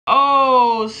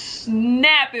Oh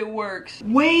snap, it works.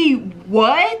 Wait,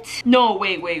 what? No,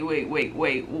 wait,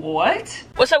 what?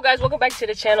 What's up guys, welcome back to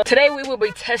the channel. Today we will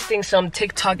be testing some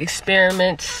TikTok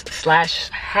experiments slash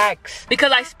hacks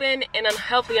because I spend an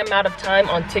unhealthy amount of time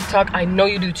on TikTok. I know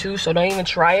you do too, so don't even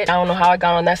try it. I don't know how I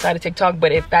got on that side of TikTok,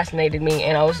 but it fascinated me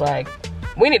and I was like,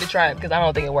 we need to try it because I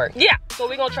don't think it worked. Yeah, so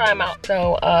we're gonna try them out.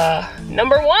 So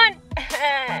number one.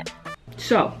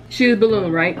 So, see the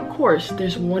balloon, right? Of course,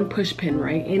 there's one push pin,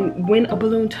 right? And when a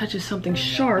balloon touches something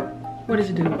sharp, what does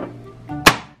it do?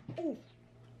 Ooh.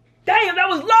 Damn, that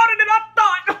was louder than I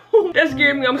thought! That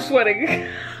scared me, I'm sweating.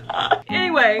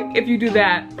 Anyway, if you do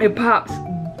that, it pops.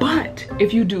 But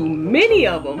if you do many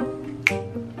of them,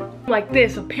 like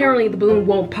this, apparently the balloon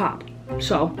won't pop.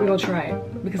 So, we're gonna try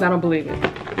it, because I don't believe it.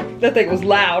 That thing was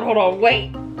loud, hold on,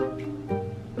 wait.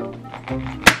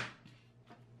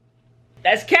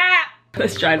 That's cap!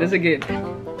 Let's try this again.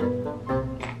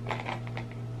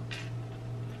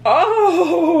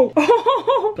 Oh!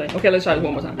 Okay, let's try this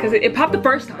one more time. Because it popped the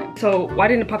first time. So why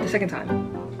didn't it pop the second time?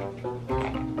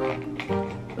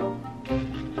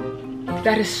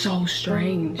 That is so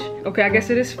strange. Okay, I guess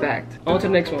it is fact. On to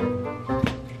the next one.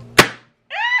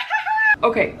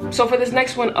 Okay, so for this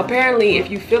next one, apparently if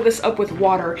you fill this up with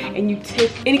water and you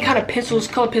take any kind of pencils,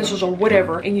 colored pencils or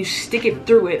whatever, and you stick it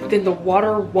through it, then the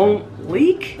water won't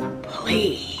leak?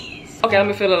 Please. Okay, let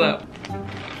me fill it up.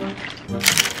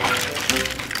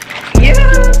 Yes,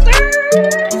 sir!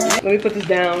 Let me put this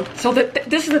down. So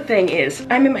this is the thing is,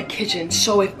 I'm in my kitchen,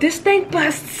 so if this thing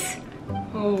busts,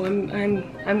 oh,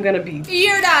 I'm gonna be.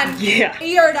 You're done. Yeah.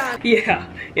 You're done.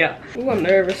 Yeah. Ooh, I'm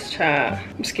nervous, child.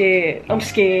 I'm scared. I'm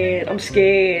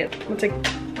gonna take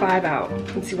 5 out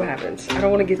and see what happens. I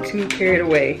don't want to get too carried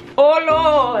away. Oh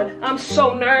Lord, I'm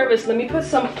so nervous. Let me put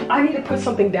I need to put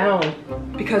something down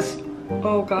because,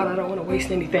 oh God, I don't want to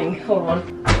waste anything. Hold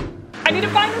on. I need to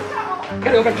find this towel.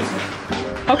 Gotta go back this way.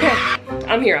 Okay,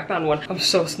 I'm here. I found one. I'm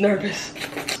so nervous.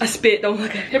 I spit. Don't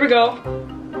look at it. Here we go.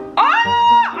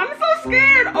 Oh, I'm so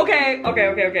scared. Okay.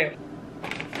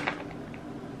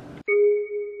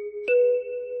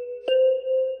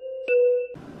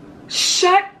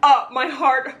 Shut up, my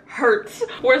heart hurts.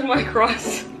 Where's my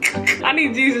cross? I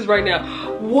need Jesus right now.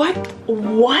 What?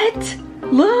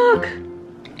 Look,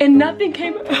 and nothing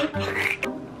came.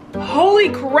 Holy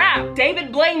crap,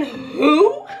 David Blaine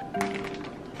who?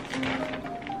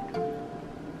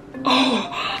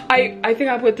 Oh, I think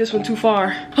I put this one too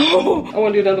far. Oh, I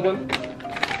wanna do another one.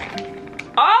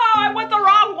 Oh, I went the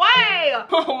wrong way.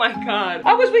 Oh my God.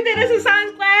 I wish we did this in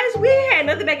science class. We had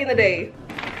nothing back in the day.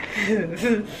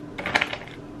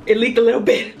 It leaked a little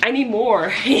bit. I need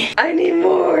more. I need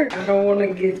more. I don't want to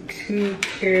get too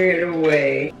carried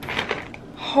away.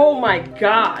 Oh my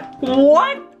God.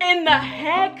 What in the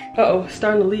heck? Uh-oh, it's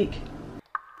starting to leak.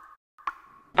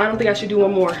 I don't think I should do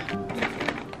one more.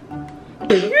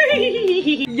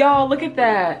 Y'all, look at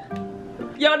that.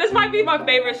 Yo, this might be my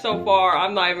favorite so far.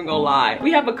 I'm not even gonna lie.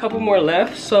 We have a couple more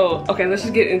left, so okay, let's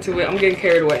just get into it. I'm getting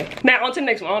carried away. Now, on to the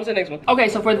next one, Okay,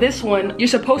 so for this one, you're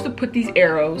supposed to put these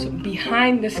arrows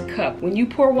behind this cup. When you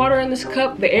pour water in this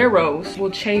cup, the arrows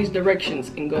will change directions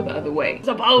and go the other way.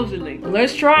 Supposedly.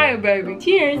 Let's try it, baby.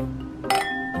 Cheers.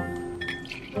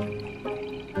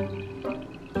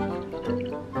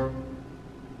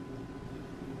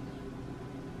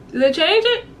 Did they change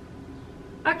it?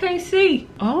 I can't see.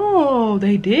 Oh,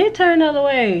 they did turn the other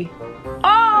way.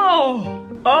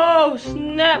 Oh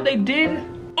snap, they did.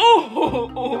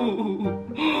 Oh.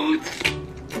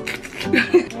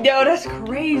 Yo, that's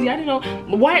crazy. I didn't know.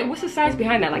 Why? What's the science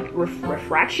behind that? Like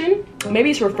refraction?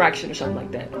 Maybe it's refraction or something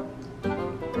like that.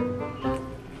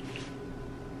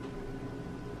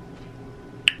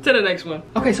 To the next one.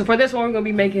 Okay, so for this one, we're gonna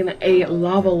be making a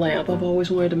lava lamp. I've always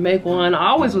wanted to make one. I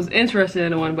always was interested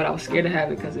in one, but I was scared to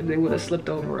have it because if they would have slipped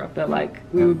over, I felt like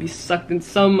we would be sucked in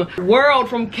some world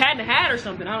from Cat in the Hat or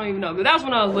something. I don't even know, but that was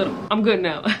when I was little. I'm good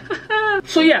now.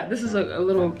 So yeah, this is a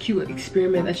little cute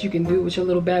experiment that you can do with your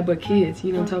little bad butt kids.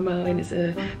 You know what I'm talking about? And it's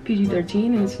a PG-13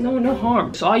 and it's no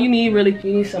harm. So all you need really,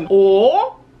 you need some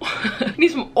oil. You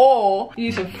need some oil, you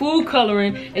need some food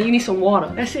coloring, and you need some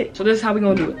water. That's it. So this is how we're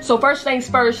gonna do it. So first things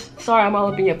first, sorry I'm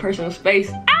all up in your personal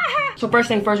space. So first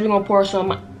thing first, we're gonna pour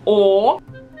some oil.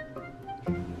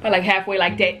 About like halfway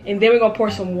like that. And then we're gonna pour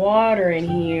some water in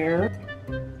here.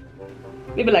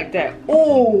 Maybe like that.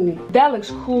 Oh, that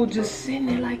looks cool just sitting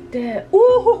there like that.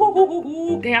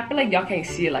 Ooh. Damn, I feel like y'all can't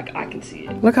see it like I can see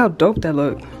it. Look how dope that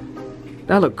look.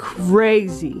 That look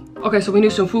crazy. Okay, so we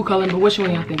need some food coloring, but which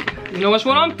one y'all thinking? You know which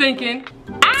one I'm thinking?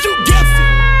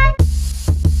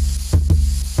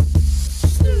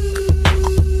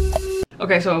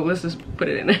 Okay, so let's just put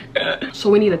it in there. So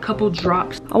we need a couple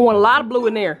drops. I want a lot of blue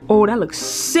in there. Oh, that looks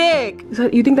sick.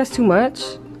 You think that's too much?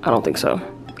 I don't think so.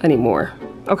 I need more.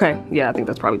 Okay, yeah, I think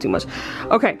that's probably too much.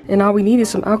 Okay, and all we need is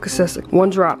some Alka-Seltzer. 1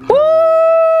 drop.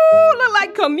 Ooh, look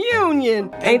like communion.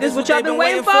 Ain't this what y'all been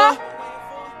waiting for?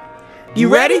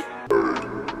 You ready?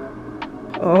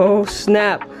 Oh,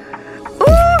 snap.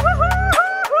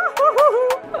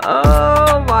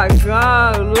 Oh my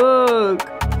God, look.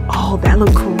 Oh, that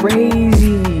look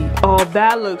crazy. Oh,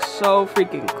 that looks so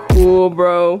freaking cool,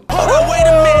 bro. Oh, wait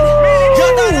a minute.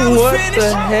 What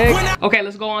the heck? Okay,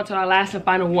 let's go on to our last and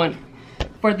final one.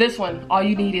 For this one, all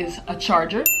you need is a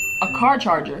charger, a car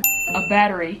charger, a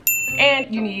battery,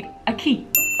 and you need a key.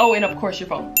 Oh, and of course your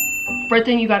phone. First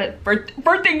thing you gotta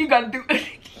do.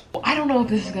 I don't know if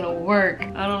this is gonna work.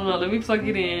 I don't know. Let me plug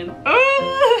it in.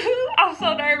 I'm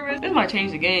so nervous. This might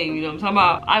change the game, you know what I'm talking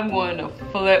about? I'm going to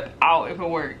flip out if it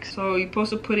works. So you're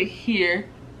supposed to put it here.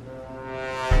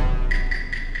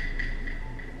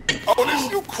 Oh, this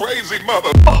you crazy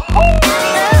mother.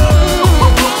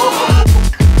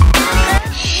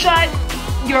 Shut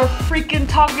your freaking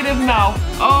talkative mouth.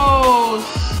 Oh,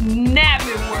 snap,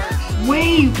 it works.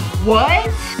 Wait, what?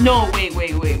 No, wait,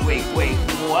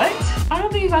 what? I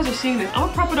don't think you guys are seeing this. I'm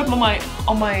gonna prop it up on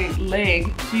my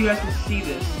leg so you guys can see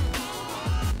this.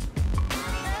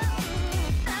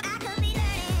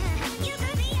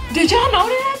 Did y'all know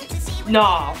that?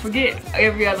 Nah, forget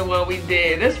every other one we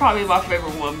did. This is probably my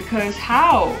favorite one because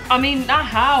how? I mean, not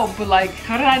how, but like,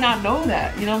 how did I not know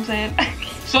that? You know what I'm saying?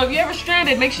 So if you're ever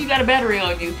stranded, make sure you got a battery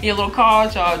on you, your little car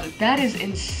charger. That is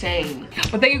insane.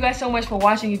 But thank you guys so much for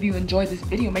watching. If you enjoyed this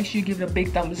video, make sure you give it a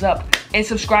big thumbs up and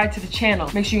subscribe to the channel.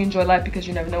 Make sure you enjoy life because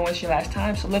you never know when it's your last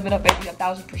time. So live it up, baby,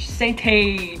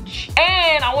 1000%.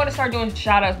 And I want to start doing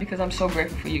shout outs because I'm so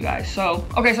grateful for you guys. So,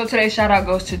 okay, so today's shout out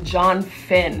goes to John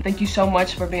Finn. Thank you so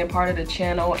much for being part of the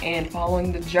channel and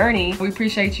following the journey. We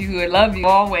appreciate you and love you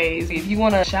always. If you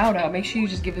want a shout out, make sure you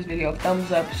just give this video a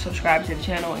thumbs up, subscribe to the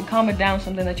channel, and comment down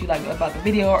something that you like about the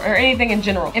video or anything in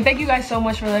general. And thank you guys so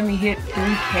much for letting me hit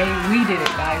 3K. We did it,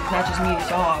 guys. It's not just me,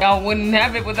 it's y'all. Y'all wouldn't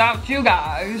have it without you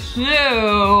guys.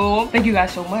 So thank you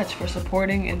guys so much for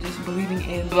supporting and just believing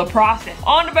in the process.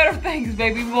 On to better things,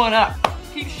 baby. We going up.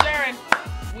 Keep sharing.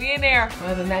 We in there.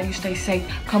 Other than that, you stay safe.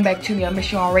 Come back to me. I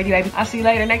miss you already, baby. I'll see you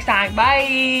later next time.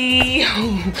 Bye.